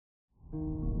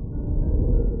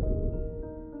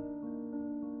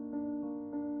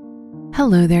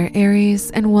Hello there,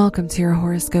 Aries, and welcome to your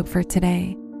horoscope for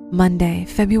today, Monday,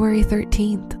 February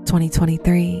 13th,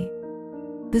 2023.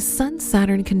 The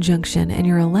Sun-Saturn conjunction in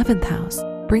your 11th house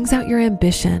brings out your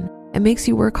ambition and makes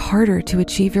you work harder to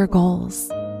achieve your goals.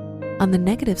 On the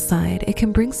negative side, it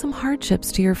can bring some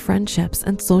hardships to your friendships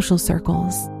and social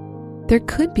circles. There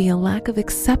could be a lack of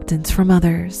acceptance from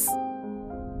others.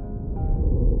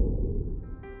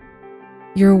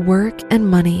 Your work and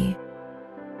money.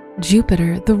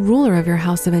 Jupiter, the ruler of your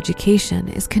house of education,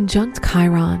 is conjunct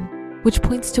Chiron, which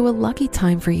points to a lucky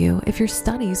time for you if your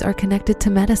studies are connected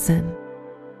to medicine.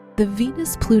 The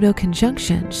Venus-Pluto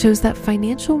conjunction shows that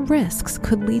financial risks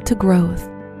could lead to growth,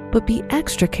 but be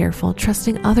extra careful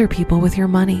trusting other people with your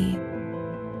money.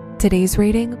 Today's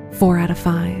rating, 4 out of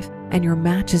 5, and your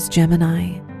match is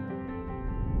Gemini.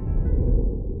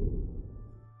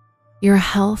 Your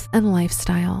health and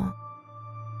lifestyle.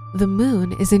 The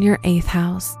moon is in your 8th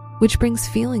house, which brings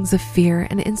feelings of fear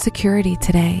and insecurity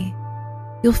today.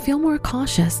 You'll feel more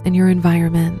cautious in your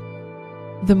environment.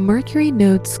 The Mercury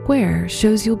node square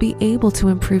shows you'll be able to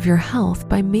improve your health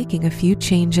by making a few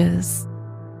changes.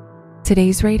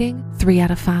 Today's rating, 3 out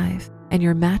of 5, and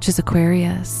your match is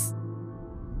Aquarius.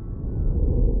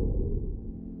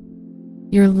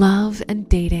 Your love and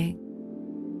dating.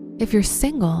 If you're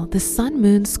single, the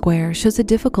Sun-Moon square shows a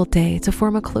difficult day to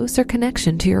form a closer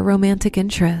connection to your romantic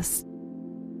interests.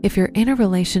 If you're in a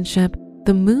relationship,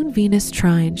 the Moon-Venus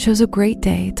trine shows a great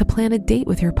day to plan a date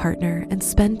with your partner and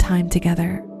spend time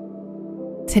together.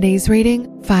 Today's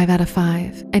rating, 5 out of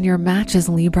 5, and your match is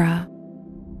Libra.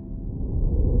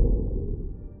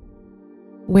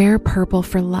 Wear purple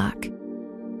for luck.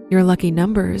 Your lucky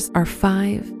numbers are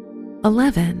 5,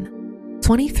 11,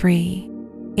 23,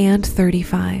 and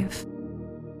 35.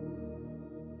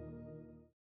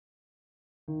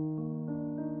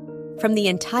 From the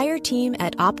entire team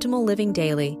at Optimal Living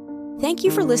Daily, thank you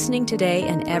for listening today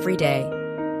and every day.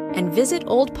 And visit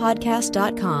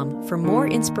oldpodcast.com for more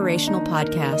inspirational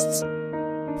podcasts.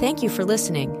 Thank you for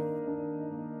listening.